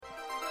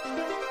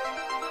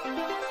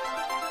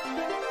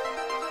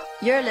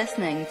You're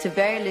listening to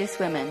Very Loose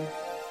Women.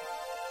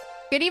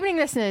 Good evening,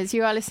 listeners.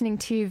 You are listening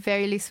to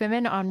Very Loose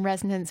Women on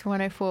Resonance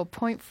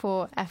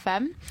 104.4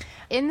 FM.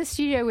 In the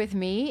studio with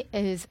me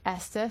is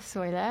Esther,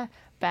 Soila,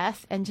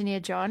 Beth, Engineer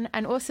John,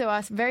 and also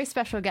our very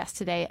special guest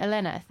today,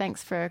 Elena.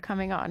 Thanks for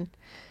coming on.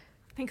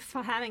 Thanks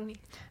for having me.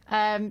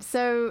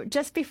 So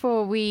just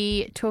before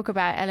we talk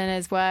about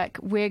Elena's work,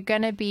 we're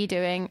going to be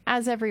doing,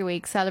 as every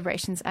week,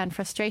 celebrations and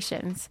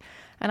frustrations.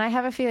 And I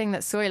have a feeling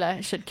that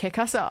Soila should kick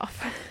us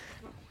off.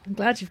 I'm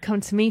glad you've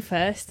come to me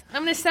first.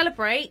 I'm going to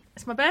celebrate.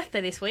 It's my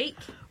birthday this week.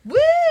 Woo!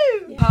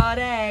 Yeah.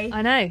 Party!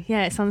 I know.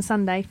 Yeah, it's on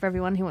Sunday for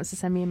everyone who wants to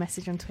send me a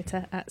message on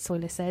Twitter at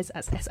Soila Says.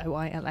 That's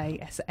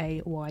SOILASAYS.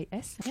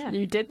 Yeah.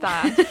 You did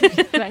that.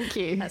 Thank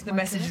you. That's the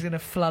message is going to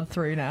flood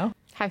through now.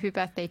 Happy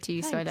birthday to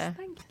you, Soila.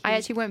 Thank you. I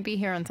actually won't be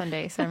here on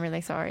Sunday, so I'm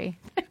really sorry.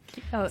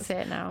 Oh,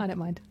 say it now. I don't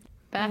mind.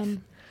 Beth?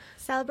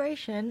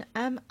 Celebration.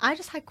 I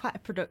just had quite a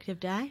productive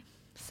day,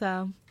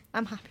 so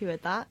I'm happy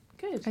with that.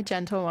 Good. A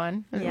gentle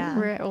one. Yeah.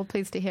 We're all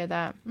pleased to hear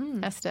that.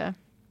 Esther?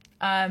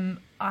 I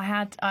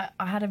had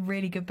a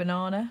really good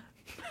banana.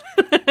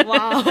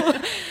 Wow.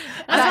 That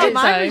I is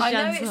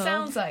know it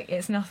sounds like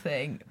it's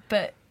nothing,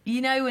 but you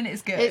know when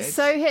it's good. It's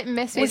so hit and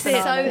miss. Was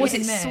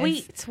it miss.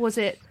 sweet? Was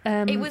it,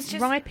 it was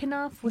just ripe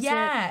enough?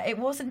 it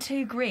wasn't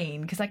too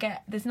green, because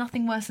there's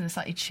nothing worse than a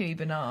slightly chewy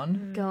banana.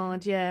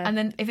 God, yeah. And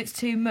then if it's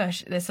too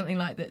mush, there's something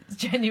like that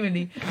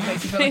genuinely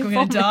makes you feel like I'm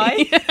going to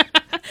die.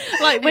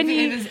 Like when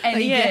if there's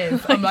any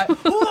give, I'm like,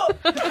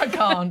 I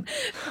can't.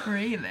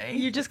 Really?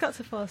 You just got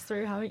to force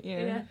through, haven't you?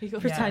 Yeah. You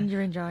got to pretend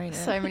you're enjoying it.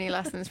 So many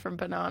lessons from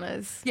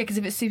bananas. Yeah, because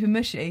if it's super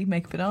mushy,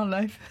 make a banana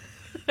loaf.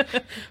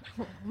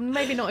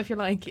 Maybe not if you're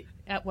like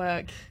at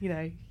work, you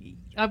know.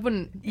 I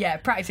wouldn't. Yeah,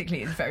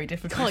 practically it's very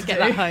difficult. Can't to get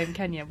do. that home,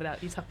 can you,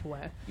 without your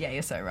Tupperware? Yeah,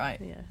 you're so right.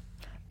 Yeah.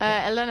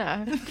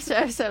 Elena,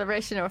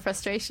 celebration or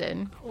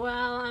frustration?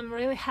 Well, I'm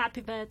really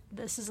happy that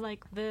this is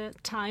like the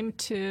time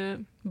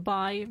to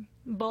buy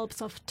bulbs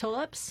of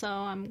tulips, so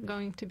I'm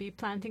going to be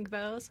planting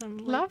those.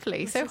 And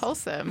Lovely, so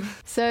wholesome.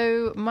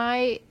 So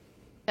my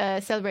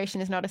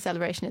celebration is not a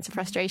celebration, it's a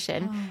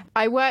frustration. Oh.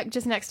 I work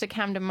just next to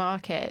Camden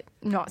Market,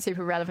 not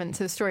super relevant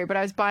to the story, but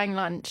I was buying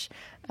lunch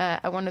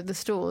at one of the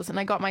stalls and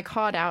I got my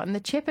card out and the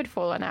chip had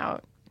fallen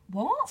out.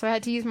 What? So I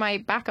had to use my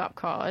backup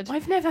card.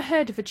 I've never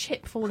heard of a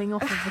chip falling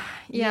off of the...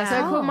 Yeah, so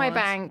I called my God.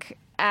 bank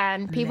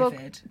and people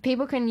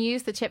Livid. can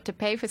use the chip to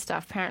pay for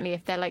stuff, apparently,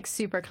 if they're like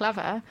super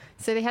clever.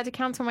 So they had to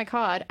cancel my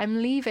card.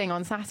 I'm leaving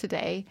on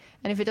Saturday,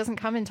 and if it doesn't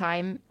come in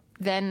time,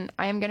 then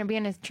I am going to be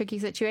in a tricky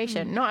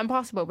situation. Not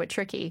impossible, but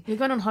tricky. You're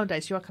going on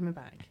holidays, so you are coming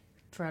back,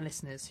 for our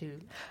listeners who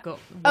got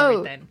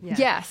worried then. Yeah.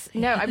 Yes.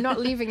 No, I'm not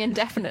leaving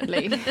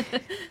indefinitely.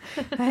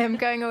 I am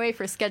going away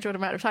for a scheduled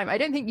amount of time. I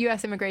don't think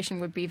US immigration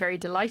would be very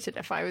delighted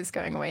if I was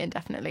going away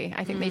indefinitely.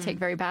 I think they take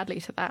very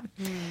badly to that.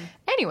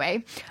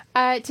 Anyway,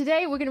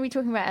 today we're going to be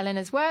talking about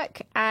Elena's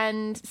work.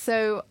 And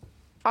so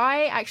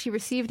I actually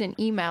received an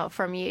email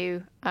from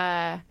you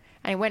and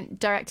I went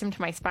direct into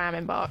my spam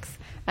inbox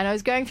and I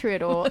was going through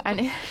it all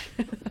and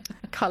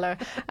colour,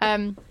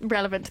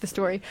 relevant to the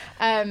story.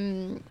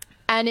 And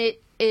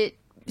it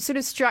sort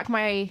of struck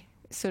my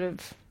sort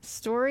of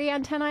story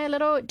antennae a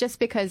little, just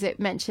because it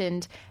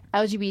mentioned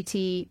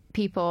LGBT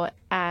people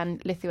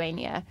and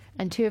Lithuania.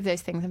 And two of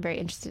those things I'm very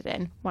interested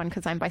in. One,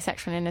 because I'm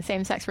bisexual and in a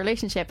same-sex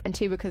relationship, and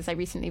two, because I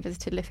recently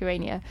visited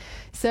Lithuania.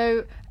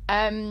 So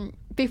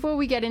before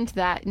we get into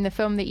that, in the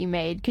film that you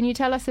made, can you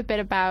tell us a bit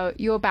about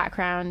your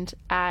background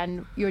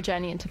and your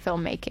journey into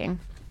filmmaking?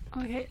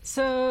 Okay,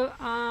 so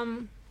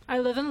I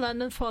live in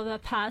London for the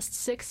past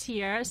 6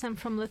 years. I'm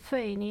from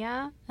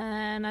Lithuania,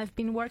 and I've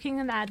been working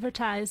in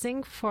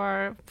advertising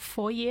for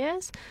 4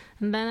 years.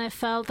 And then I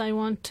felt I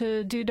want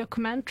to do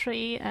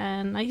documentary,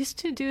 and I used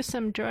to do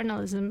some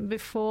journalism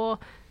before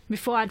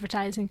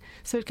advertising.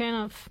 So it kind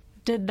of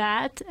did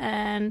that,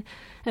 and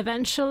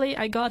eventually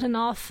I got an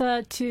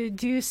offer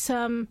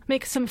to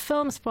make some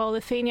films for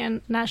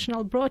Lithuanian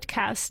national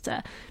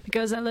broadcaster,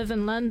 because I live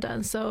in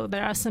London, so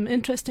there are some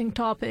interesting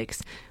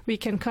topics we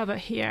can cover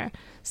here.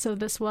 So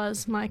this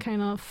was my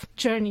kind of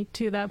journey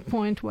to that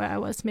point where I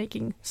was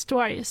making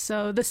stories.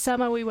 So this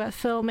summer we were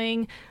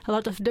filming a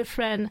lot of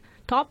different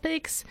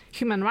topics,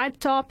 human rights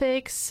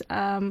topics,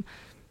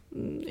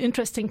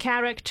 interesting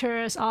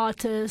characters,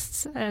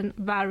 artists, and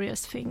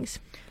various things.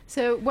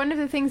 So one of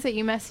the things that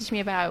you messaged me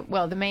about,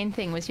 well, the main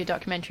thing was your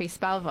documentary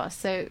Spalvos.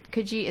 So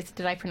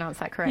did I pronounce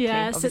that correctly?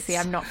 Yes. Obviously,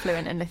 I'm not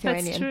fluent in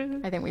Lithuanian. That's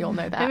true. I think we all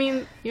know that. I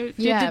mean, you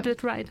did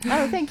it right.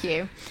 Oh, thank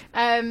you.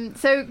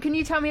 So can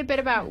you tell me a bit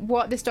about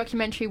what this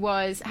documentary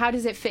was? How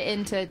does it fit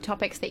into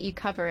topics that you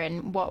cover,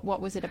 and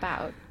what was it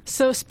about?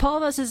 So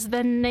Spalvos is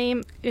the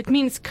name, it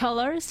means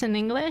colors in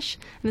English,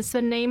 and it's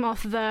the name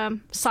of the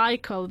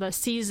cycle, the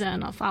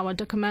season of our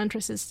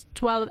documentaries. It's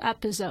 12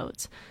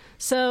 episodes.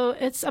 So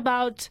it's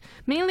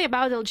mainly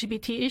about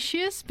LGBT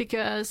issues,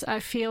 because I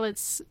feel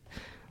it's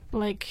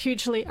like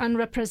hugely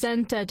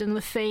unrepresented in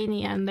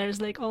Lithuania, and there's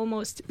like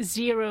almost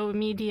zero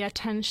media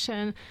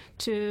attention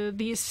to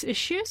these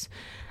issues.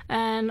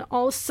 And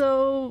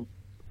also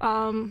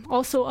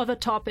also other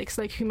topics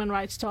like human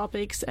rights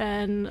topics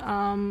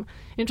and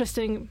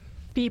interesting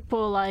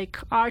people like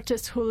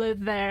artists who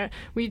live there.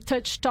 We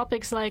touch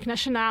topics like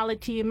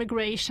nationality,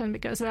 immigration,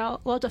 because there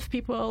are a lot of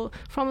people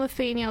from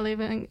Lithuania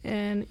living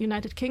in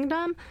United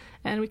Kingdom,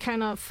 and we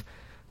kind of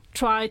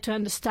try to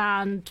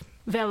understand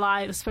their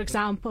lives. For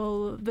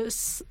example,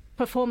 this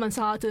performance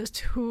artist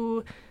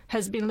who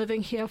has been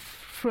living here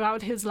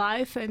throughout his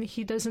life, and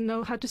he doesn't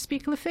know how to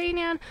speak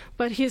Lithuanian,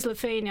 but he's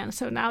Lithuanian.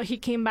 So now he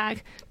came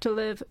back to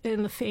live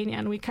in Lithuania,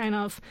 and we kind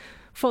of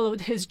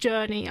followed his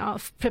journey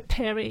of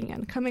preparing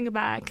and coming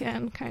back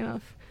and kind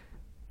of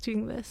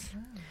doing this.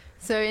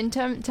 So in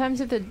terms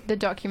of the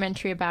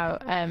documentary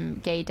about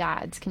gay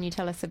dads, can you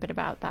tell us a bit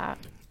about that?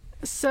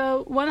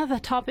 So one of the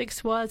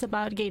topics was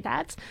about gay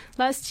dads.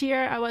 Last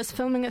year I was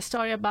filming a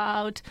story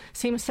about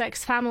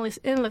same-sex families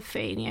in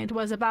Lithuania. It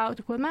was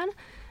about women,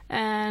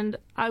 and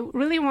I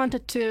really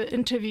wanted to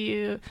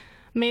interview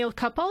male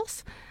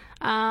couples.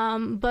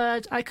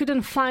 But I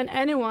couldn't find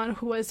anyone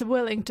who was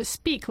willing to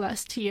speak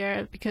last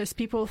year because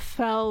people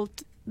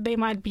felt they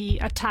might be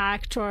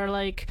attacked or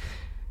like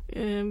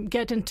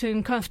get into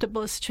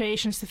uncomfortable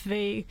situations if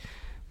they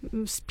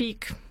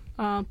speak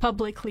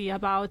publicly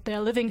about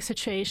their living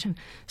situation.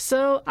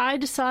 So I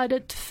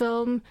decided to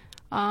film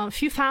a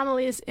few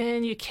families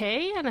in UK,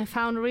 and I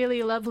found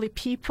really lovely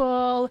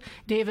people.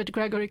 David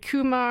Gregory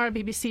Kumar,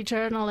 BBC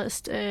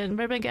journalist in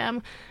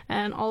Birmingham,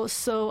 and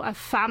also a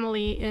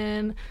family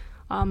in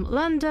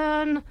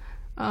London,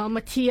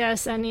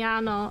 Matthias and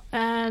Jano.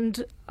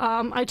 And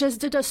I just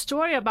did a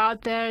story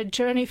about their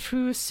journey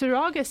through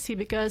surrogacy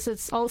because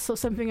it's also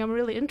something I'm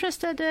really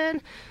interested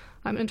in.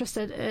 I'm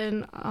interested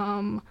in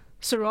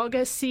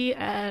surrogacy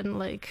and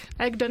like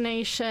egg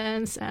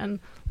donations and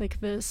like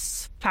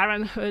this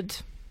parenthood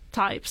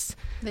types.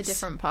 The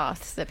different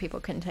paths that people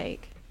can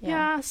take.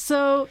 Yeah,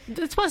 so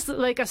it was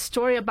like a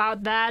story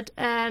about that,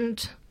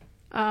 and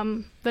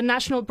the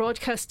national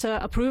broadcaster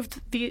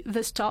approved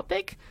this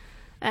topic.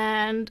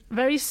 And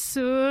very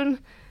soon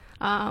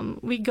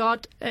we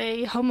got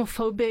a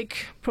homophobic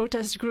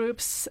protest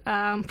groups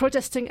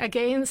protesting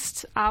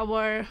against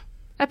our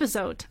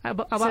episode.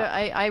 So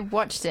I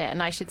watched it,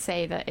 and I should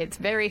say that it's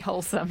very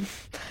wholesome.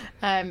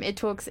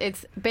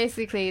 It's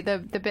basically the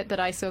bit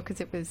that I saw,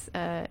 because it was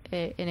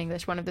in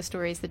English, one of the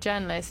stories, the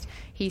journalist,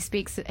 he's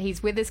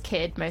with his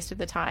kid most of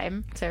the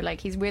time. So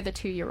like he's with a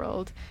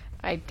 2-year-old.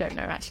 I don't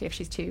know actually if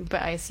she's 2,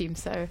 but I assume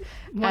so.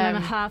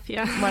 1.5,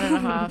 yeah.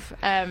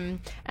 1.5.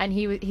 And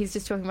he's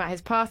just talking about his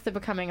path to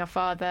becoming a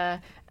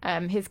father,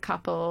 his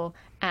couple,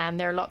 and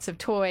there are lots of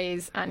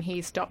toys, and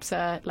he stops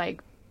her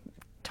like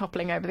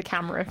toppling over the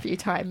camera a few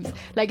times.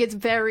 Like, it's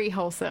very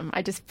wholesome.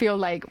 I just feel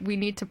like we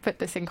need to put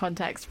this in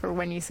context for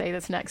when you say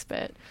this next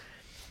bit.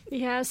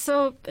 Yeah,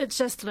 so it's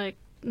just like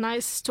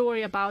nice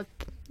story about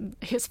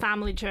his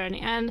family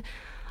journey, and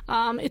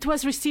it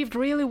was received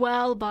really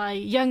well by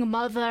young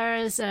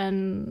mothers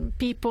and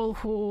people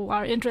who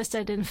are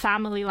interested in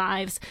family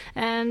lives.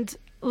 And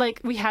like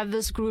we have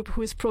this group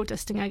who is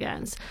protesting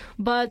against.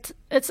 But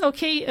it's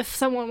okay if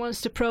someone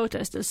wants to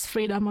protest, it's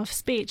freedom of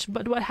speech.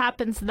 But what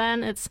happens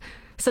then, it's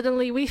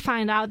suddenly we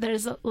find out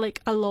there's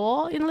like a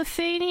law in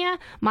Lithuania,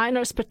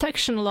 minors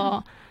protection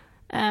law,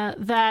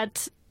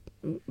 that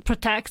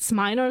protects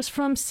minors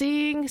from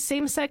seeing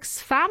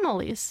same-sex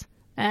families.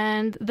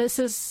 And this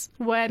is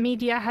where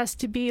media has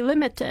to be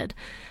limited.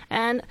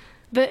 And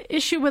the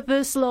issue with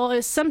this law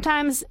is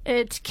sometimes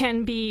it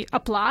can be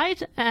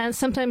applied and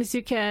sometimes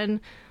you can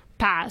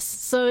pass.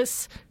 So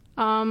it's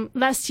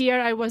last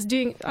year I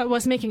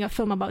was making a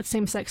film about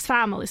same-sex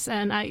families,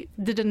 and I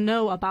didn't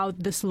know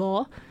about this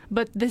law.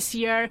 But this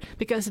year,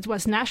 because it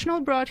was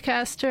national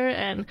broadcaster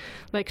and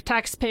like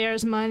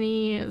taxpayers'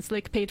 money is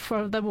like paid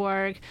for the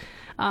work,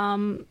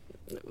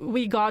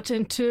 we got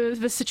into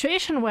the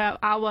situation where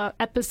our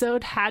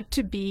episode had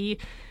to be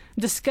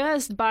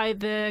discussed by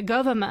the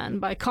government,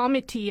 by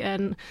committee,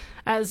 and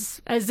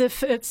as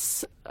if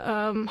it's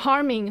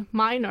harming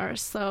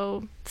minors.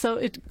 So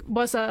it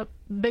was a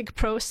big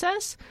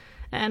process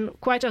and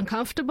quite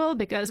uncomfortable,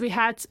 because we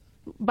had,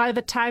 by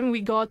the time we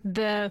got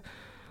the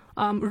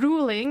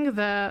ruling,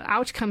 the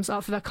outcomes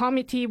of the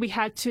committee, we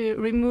had to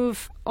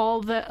remove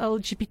all the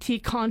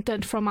LGBT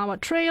content from our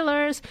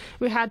trailers.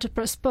 We had to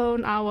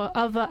postpone our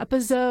other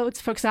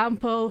episodes. For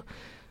example,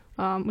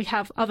 we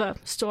have other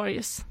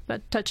stories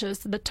that touches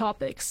the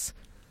topics.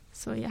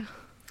 So yeah.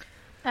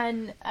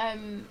 And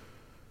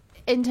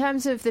in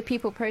terms of the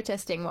people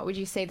protesting, what would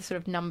you say the sort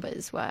of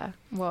numbers were?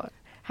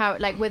 How,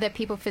 like, were there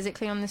people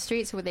physically on the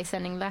streets, or were they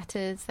sending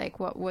letters? Like,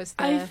 what was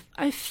the...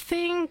 I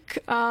think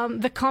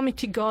the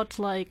committee got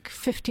like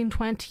 15,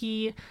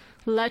 20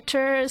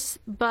 letters,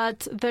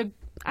 but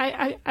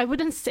I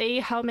wouldn't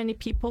say how many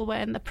people were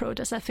in the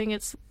protest. I think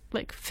it's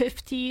like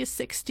 50,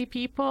 60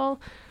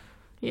 people.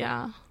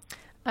 Yeah.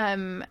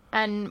 And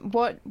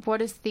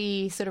what is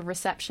the sort of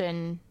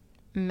reception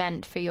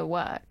meant for your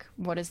work?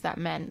 What has that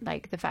meant?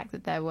 Like, the fact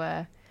that there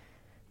were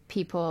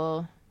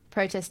people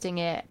protesting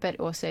it, but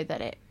also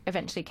that it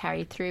eventually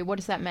carried through. What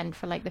has that meant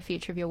for like the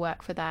future of your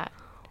work for that?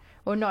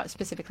 or not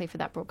specifically for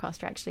that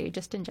broadcaster, actually,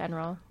 just in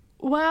general?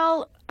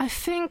 Well, I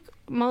think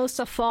most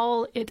of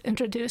all, it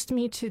introduced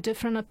me to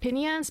different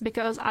opinions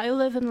because I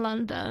live in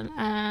London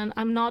and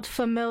I'm not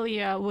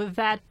familiar with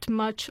that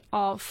much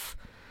of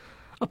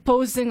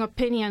opposing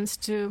opinions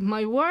to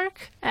my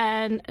work,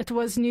 and it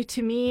was new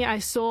to me. I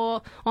saw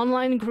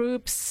online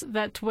groups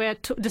that were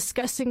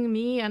discussing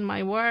me and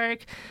my work,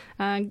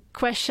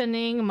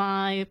 questioning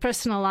my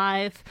personal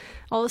life.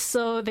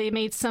 Also, they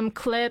made some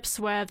clips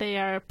where they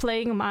are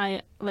playing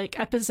my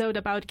episode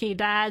about gay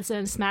dads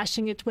and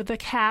smashing it with a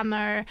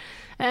hammer,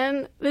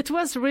 and it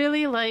was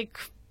really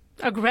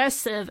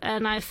aggressive,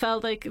 and I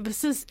felt like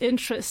this is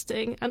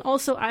interesting. And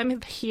also,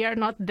 I'm here,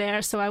 not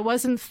there, so I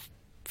wasn't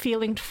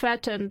feeling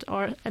threatened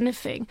or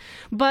anything.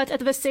 But at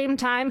the same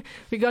time,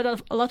 we got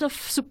a lot of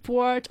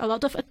support, a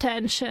lot of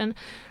attention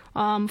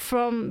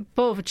from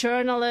both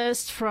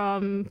journalists,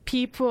 from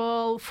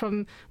people,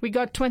 we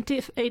got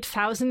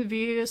 28,000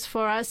 views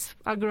for us,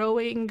 a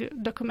growing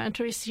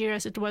documentary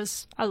series. It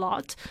was a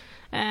lot.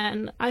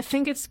 And I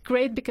think it's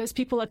great because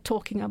people are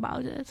talking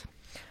about it.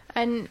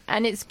 And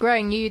it's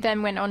growing. You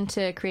then went on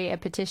to create a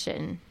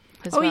petition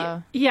as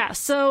well. Yeah.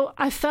 So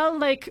I felt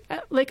like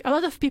a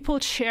lot of people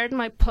shared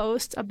my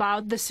post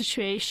about the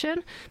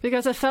situation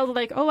because I felt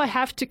like, I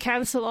have to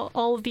cancel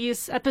all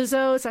these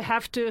episodes. I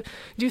have to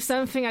do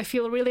something. I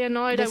feel really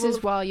annoyed. This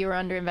is while you were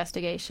under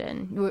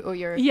investigation, or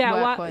your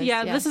work was.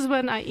 Yeah, this is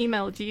when I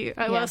emailed you.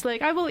 I was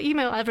like, I will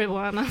email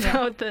everyone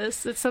about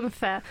this. It's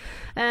unfair.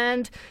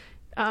 And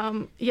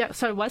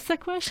sorry, what's the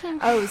question?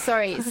 Oh,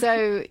 sorry.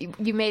 So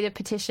you made a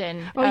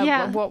petition. What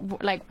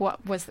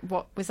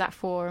was that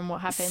for, and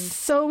what happened?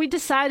 So we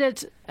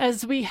decided,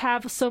 as we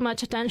have so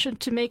much attention,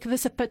 to make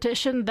this a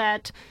petition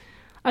that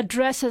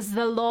addresses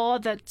the law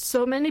that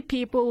so many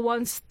people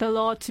wants the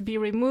law to be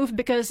removed,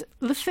 because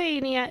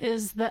Lithuania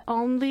is the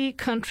only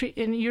country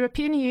in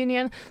European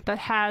Union that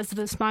has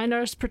this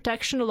minors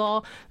protection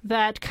law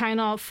that kind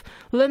of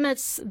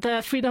limits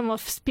the freedom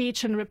of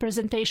speech and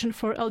representation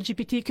for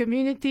LGBT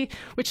community,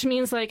 which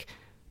means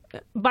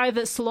by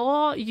this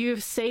law you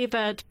say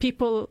that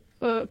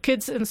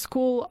kids in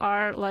school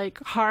are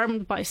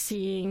harmed by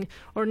seeing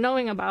or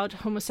knowing about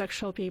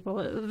homosexual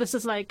people. This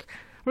is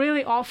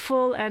really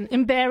awful and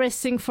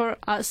embarrassing for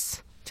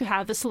us to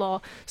have this law.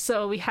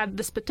 So we had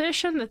this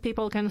petition that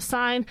people can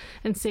sign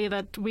and say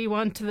that we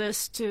want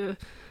this to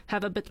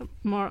have a bit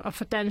more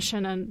of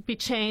attention and be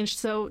changed.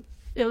 So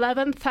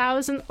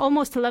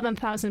almost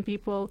 11,000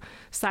 people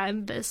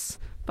signed this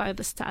by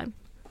this time.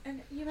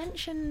 And you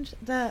mentioned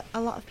that a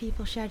lot of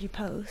people shared your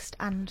post,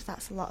 and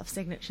that's a lot of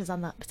signatures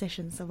on that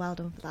petition, so well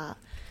done for that.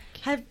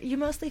 Have you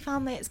mostly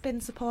found that it's been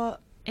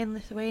support in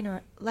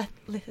Lithuania,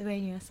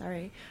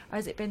 or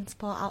has it been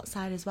support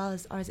outside as well,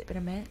 or has it been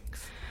a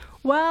mix?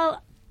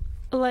 Well,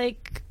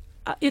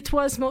 it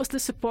was mostly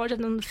supported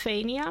in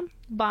Lithuania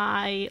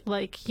by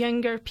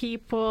younger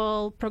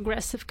people,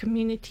 progressive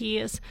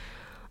communities,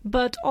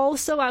 but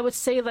also I would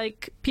say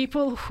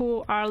people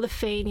who are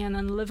Lithuanian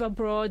and live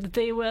abroad,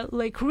 they were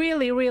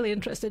really, really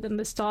interested in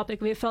this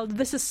topic. They felt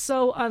this is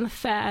so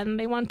unfair and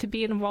they want to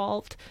be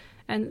involved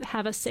and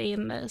have a say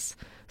in this.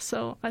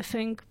 So I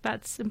think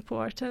that's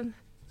important.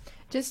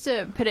 Just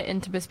to put it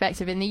into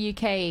perspective, in the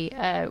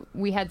UK,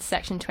 we had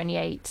Section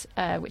 28,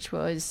 which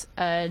was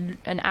an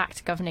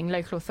act governing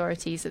local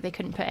authorities that they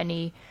couldn't put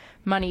any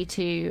money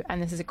to,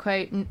 and this is a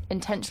quote,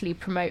 intentionally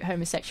promote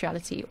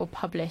homosexuality or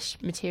publish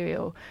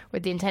material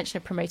with the intention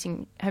of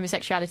promoting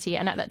homosexuality.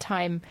 And at that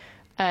time,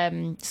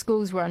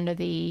 schools were under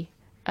the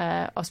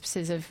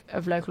auspices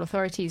of local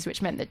authorities,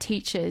 which meant that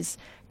teachers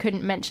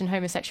couldn't mention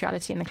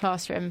homosexuality in the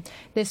classroom.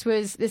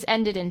 This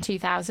ended in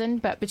 2000,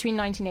 but between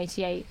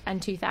 1988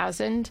 and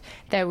 2000,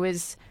 there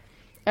was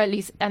at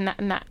least, and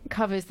that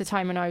covers the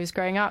time when I was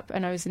growing up,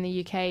 and I was in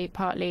the UK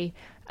partly.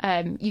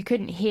 You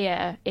couldn't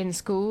hear in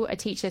school a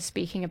teacher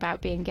speaking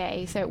about being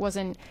gay. So it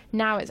wasn't.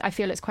 Now I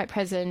feel it's quite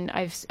present.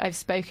 I've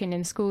spoken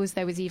in schools.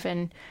 There was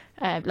even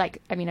I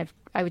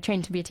would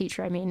train to be a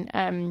teacher.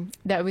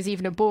 There was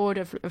even a board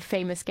of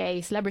famous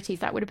gay celebrities.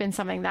 That would have been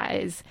something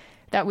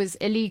that was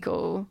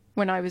illegal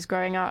when I was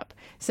growing up.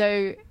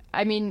 So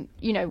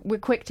we're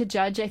quick to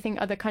judge, I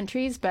think, other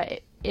countries,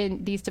 but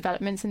in these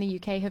developments in the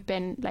UK have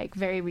been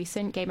very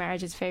recent. Gay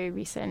marriage is very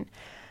recent.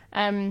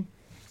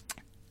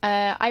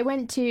 I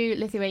went to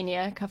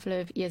Lithuania a couple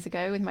of years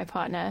ago with my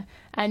partner,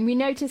 and we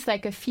noticed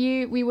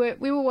we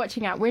were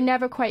watching out. We're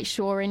never quite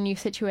sure in new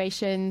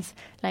situations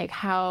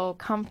how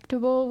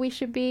comfortable we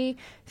should be.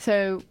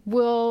 So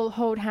we'll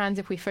hold hands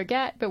if we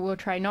forget, but we'll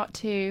try not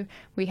to.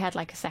 We had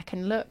a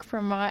second look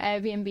from our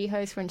Airbnb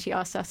host when she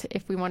asked us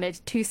if we wanted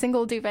 2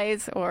 single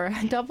duvets or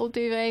a double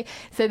duvet.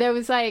 So there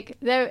was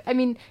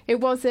it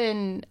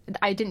wasn't,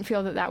 I didn't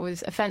feel that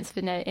was offensive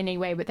in any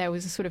way, but there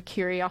was a sort of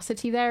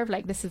curiosity there of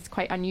this is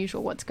quite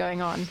unusual, what's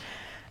going on.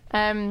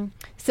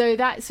 So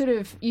that sort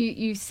of,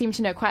 you seem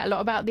to know quite a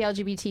lot about the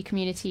LGBT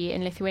community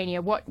in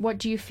Lithuania. What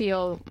do you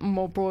feel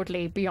more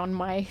broadly beyond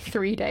my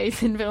 3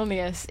 days in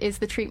Vilnius is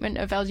the treatment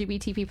of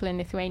LGBT people in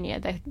Lithuania?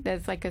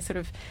 There's a sort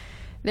of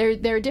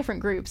there are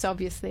different groups,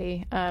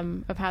 obviously,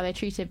 of how they're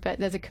treated, but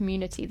there's a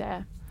community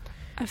there.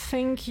 I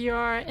think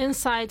your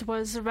insight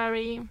was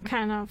very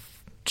kind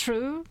of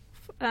true,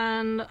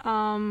 and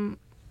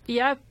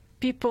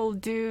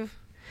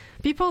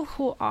people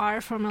who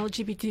are from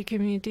LGBT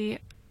community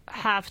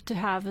have to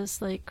have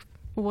this like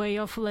way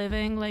of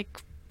living,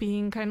 like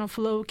being kind of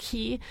low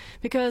key,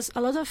 because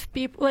a lot of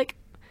people, like,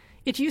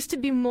 it used to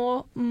be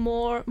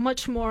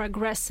much more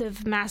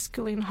aggressive,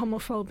 masculine,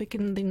 homophobic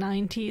in the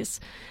 90s,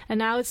 and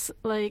now it's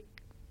like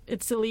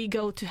it's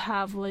illegal to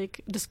have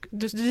like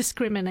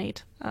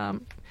discriminate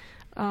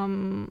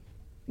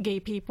gay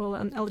people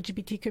and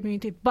LGBT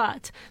community,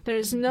 but there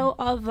is no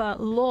other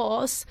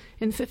laws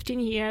in 15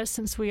 years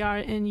since we are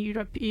in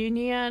European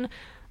Union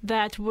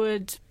that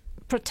would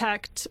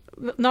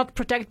not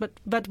protect,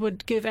 but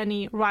would give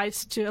any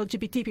rights to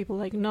LGBT people,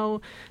 like no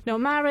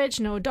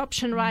marriage, no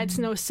adoption rights,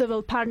 no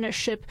civil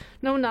partnership,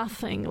 no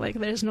nothing. Like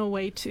there's no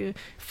way to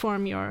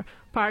form your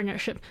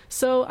partnership.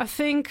 So I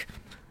think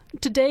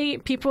today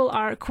people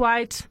are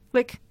quite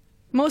like,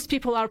 most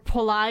people are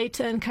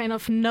polite and kind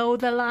of know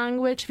the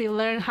language. We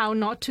learn how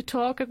not to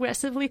talk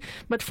aggressively.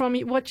 But from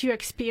what you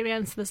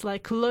experience, this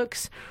like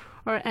looks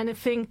or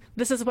anything,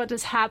 this is what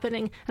is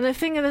happening. And I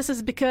think this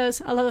is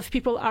because a lot of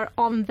people are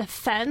on the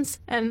fence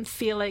and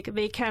feel like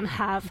they can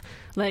have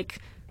like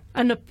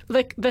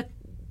that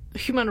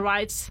human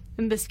rights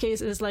in this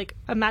case is like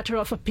a matter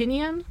of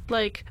opinion,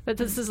 like that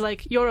this is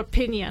like your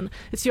opinion.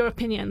 It's your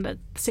opinion that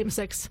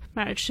same-sex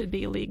marriage should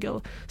be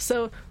illegal.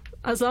 So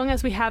as long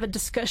as we have a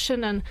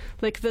discussion and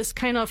like this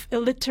kind of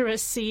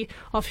illiteracy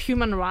of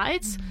human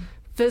rights,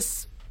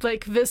 this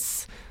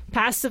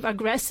passive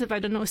aggressive, I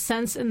don't know,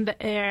 sense in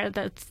the air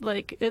that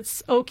like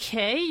it's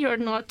okay, you're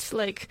not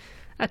like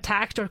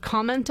attacked or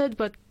commented,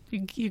 but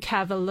you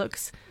have a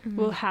looks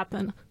will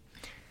happen.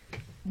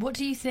 What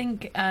do you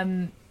think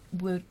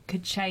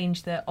could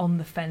change the on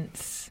the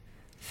fence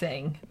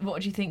thing?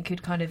 What do you think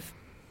could kind of,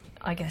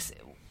 I guess,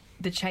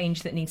 the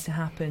change that needs to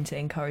happen to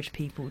encourage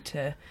people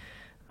to,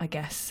 I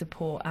guess,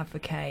 support,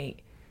 advocate?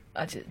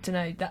 I don't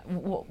know, that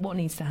what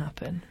needs to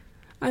happen?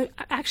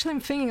 I'm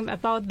thinking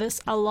about this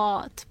a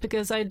lot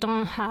because I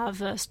don't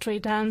have a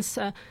straight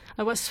answer.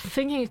 I was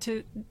thinking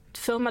to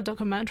film a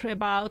documentary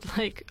about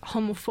like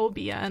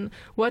homophobia and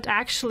what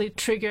actually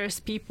triggers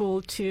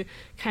people to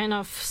kind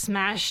of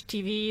smash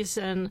TVs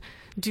and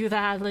do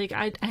that. Like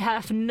I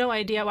have no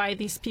idea why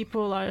these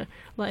people are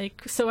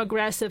like so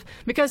aggressive,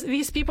 because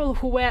these people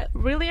who were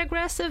really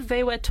aggressive,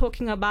 they were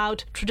talking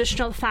about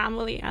traditional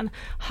family and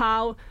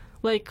how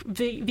like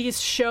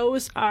these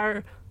shows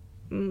are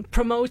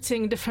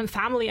promoting different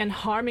family and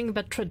harming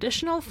the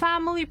traditional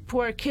family,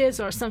 poor kids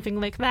or something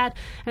like that.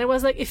 And it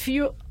was like, if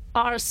you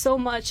are so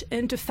much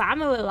into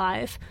family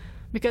life,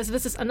 because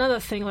this is another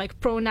thing, like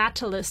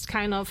pro-natalist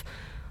kind of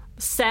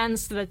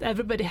sense that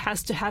everybody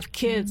has to have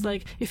kids.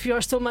 Like if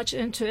you're so much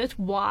into it,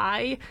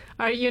 why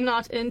are you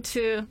not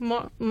into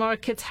more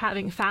kids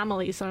having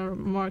families or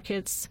more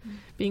kids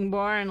being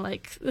born?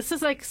 Like this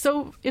is like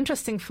so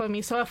interesting for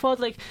me. So I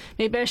thought like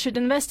maybe I should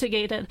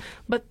investigate it.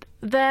 But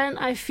then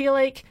I feel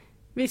like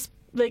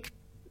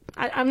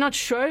I'm not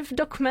sure if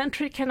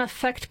documentary can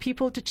affect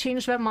people to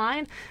change their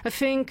mind. I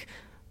think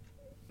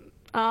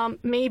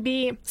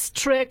maybe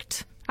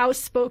strict,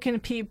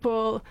 outspoken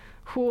people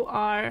who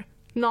are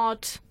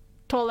not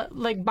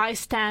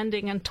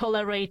bystanding and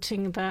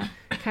tolerating the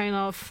kind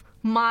of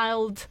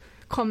mild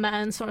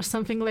comments or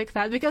something like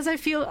that. Because I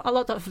feel a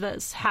lot of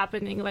this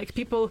happening. Like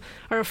people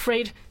are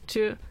afraid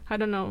to, I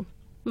don't know,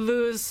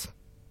 lose,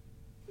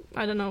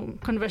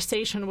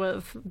 conversation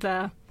with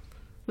the,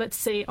 let's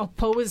say,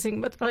 opposing,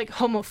 but like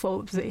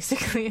homophobes,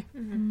 basically.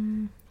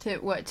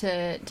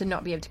 To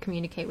not be able to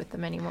communicate with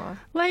them anymore.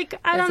 Like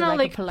I don't know,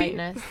 like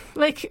politeness.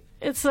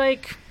 It's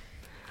like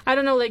I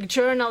don't know, like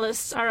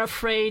journalists are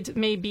afraid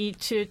maybe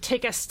to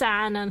take a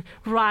stand and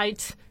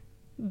write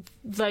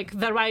like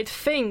the right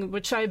thing,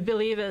 which I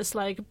believe is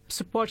like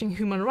supporting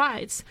human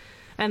rights.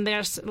 And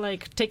they're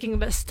like taking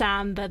the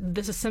stand that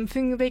this is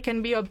something they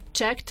can be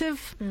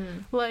objective,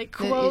 like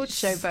quotes.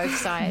 Show both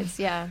sides,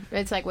 yeah.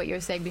 It's like what you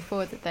were saying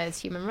before, that there's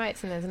human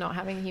rights and there's not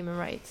having human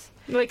rights.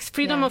 Like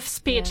freedom of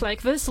speech,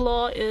 like this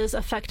law is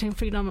affecting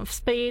freedom of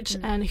speech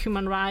and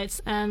human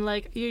rights. And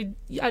like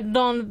I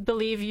don't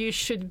believe you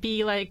should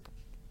be like,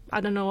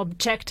 I don't know,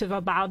 objective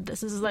about this.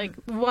 This is like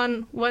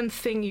one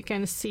thing you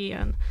can see,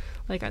 and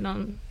like I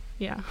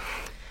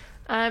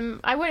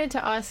wanted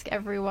to ask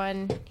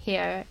everyone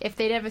here if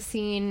they'd ever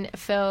seen a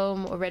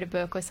film or read a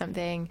book or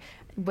something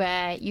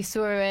where you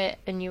saw it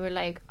and you were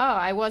like, oh,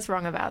 I was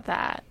wrong about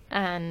that,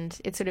 and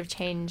it sort of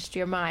changed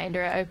your mind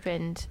or it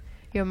opened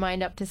your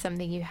mind up to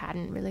something you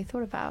hadn't really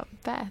thought about.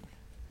 Beth,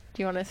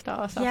 do you want to start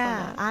us off on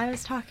that? I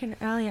was talking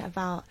earlier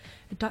about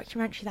a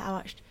documentary that I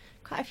watched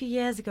quite a few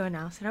years ago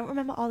now, so I don't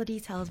remember all the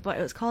details, but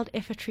it was called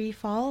If a Tree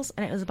Falls,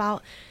 and it was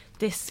about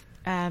this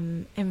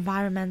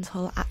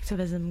environmental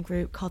activism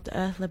group called the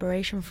Earth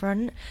Liberation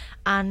Front,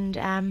 and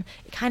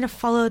it kind of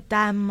followed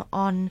them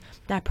on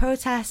their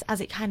protests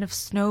as it kind of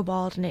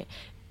snowballed, and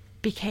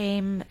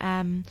became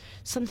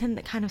something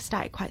that kind of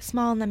started quite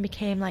small and then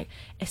became like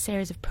a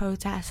series of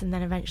protests and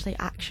then eventually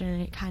action,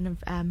 and it kind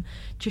of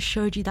just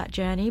showed you that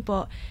journey.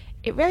 But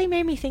it really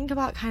made me think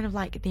about kind of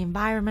like the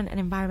environment and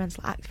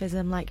environmental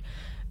activism. Like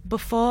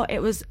before,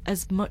 it was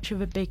as much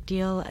of a big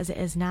deal as it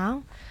is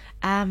now.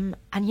 And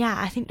yeah,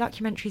 I think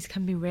documentaries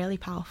can be really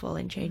powerful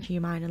in changing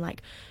your mind and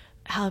like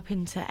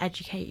helping to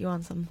educate you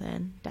on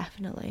something,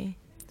 definitely.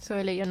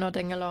 Soila, you're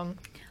nodding along.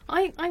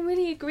 I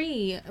really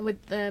agree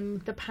with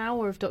the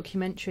power of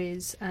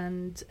documentaries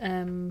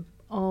and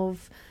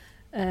of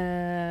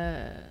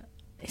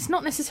it's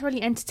not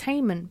necessarily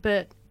entertainment,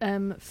 but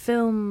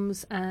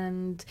films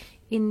and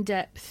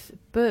in-depth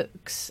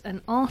books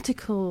and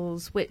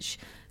articles which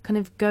kind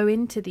of go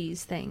into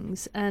these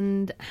things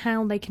and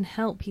how they can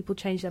help people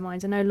change their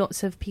minds. I know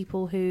lots of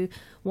people who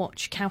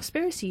watch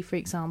Cowspiracy, for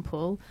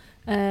example,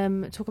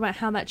 talk about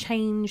how that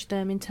changed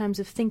them in terms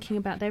of thinking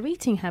about their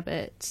eating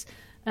habits.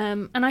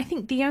 And I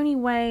think the only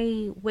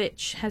way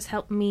which has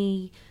helped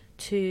me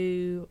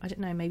to, I don't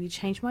know, maybe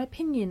change my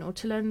opinion or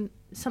to learn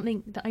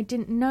something that I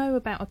didn't know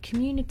about a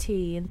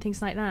community and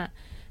things like that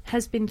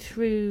has been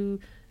through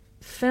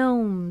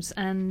films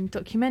and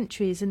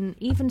documentaries and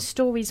even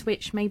stories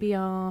which maybe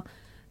are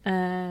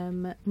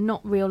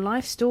not real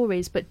life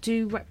stories but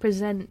do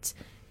represent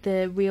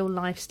the real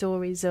life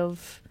stories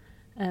of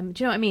do you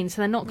know what I mean?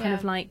 So they're not kind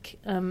of like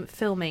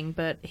filming,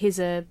 but here's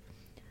a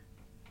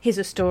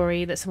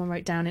story that someone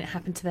wrote down and it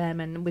happened to them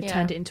and we've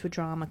turned it into a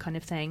drama kind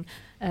of thing.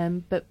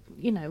 But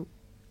you know,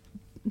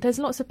 there's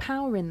lots of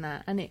power in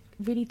that and it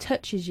really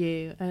touches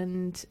you,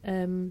 and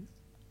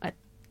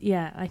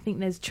I think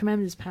there's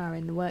tremendous power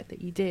in the work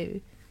that you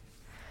do.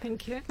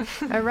 Thank you.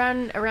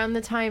 Around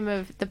the time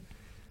of the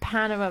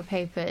Panama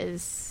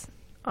Papers,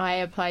 I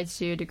applied to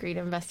do a degree in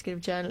investigative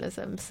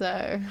journalism.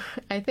 So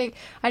I think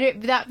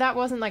that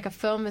wasn't like a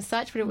film as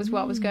such, but it was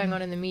what was going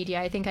on in the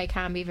media. I think I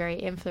can be very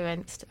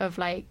influenced of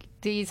like,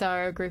 these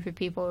are a group of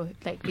people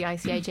like the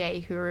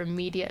ICIJ who are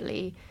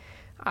immediately,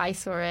 I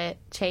saw it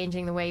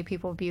changing the way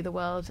people view the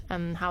world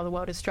and how the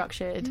world is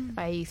structured,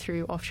 i.e.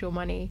 through offshore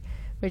money,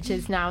 which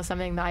is now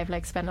something that I've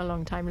like spent a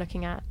long time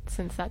looking at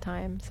since that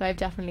time. So it's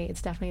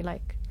definitely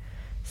like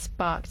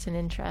sparked an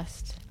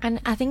interest. And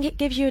I think it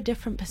gives you a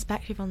different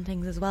perspective on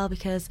things as well,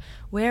 because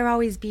we're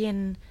always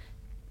being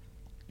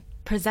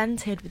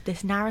presented with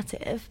this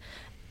narrative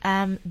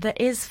that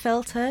is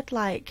filtered.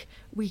 Like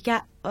we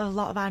get a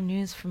lot of our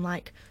news from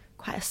like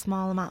quite a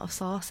small amount of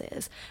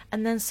sources,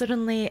 and then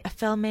suddenly a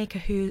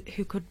filmmaker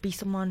who could be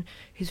someone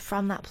who's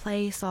from that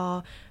place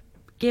or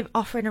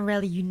offering a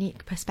really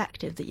unique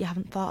perspective that you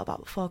haven't thought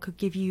about before could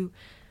give you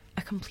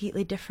a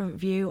completely different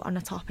view on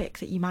a topic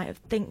that you might have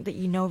think that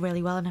you know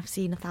really well and have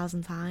seen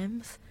 1,000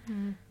 times.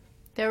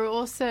 There are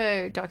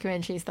also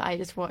documentaries that I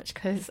just watch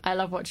because I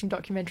love watching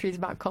documentaries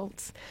about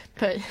cults,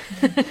 but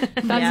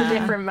that's a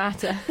different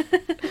matter.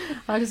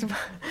 I just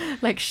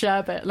like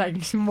sherbet,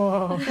 like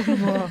more.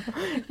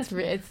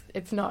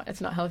 It's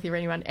not healthy for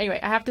anyone. Anyway,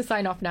 I have to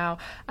sign off now.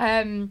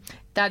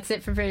 That's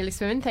it for Very Loose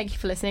Women. Thank you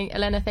for listening.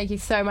 Elena, thank you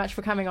so much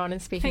for coming on and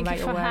speaking about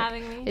your work. Thank you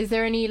for having me. Is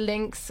there any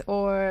links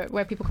or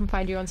where people can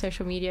find you on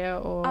social media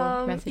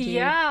or message you?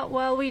 Yeah,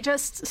 well, we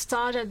just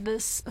started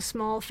this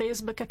small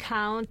Facebook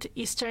account,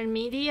 Eastern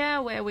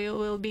Media, where we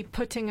will be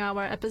putting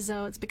our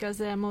episodes because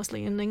they're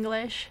mostly in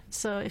English.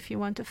 So if you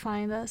want to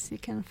find us, you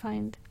can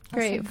find us.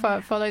 Great.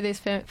 Follow these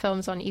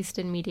films on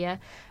Eastern Media.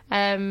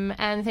 And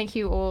thank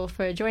you all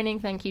for joining.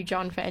 Thank you,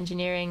 John, for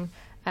engineering.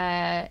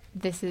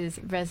 This is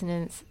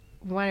Resonance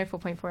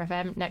 104.4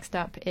 FM. Next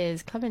up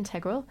is Club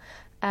Integral.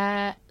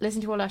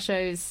 Listen to all our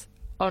shows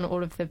on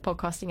all of the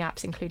podcasting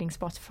apps, including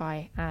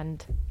Spotify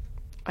and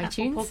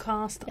iTunes. Apple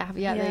Podcast.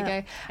 Yeah, there you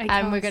go.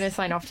 And we're going to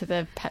sign off to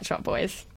the Pet Shop Boys.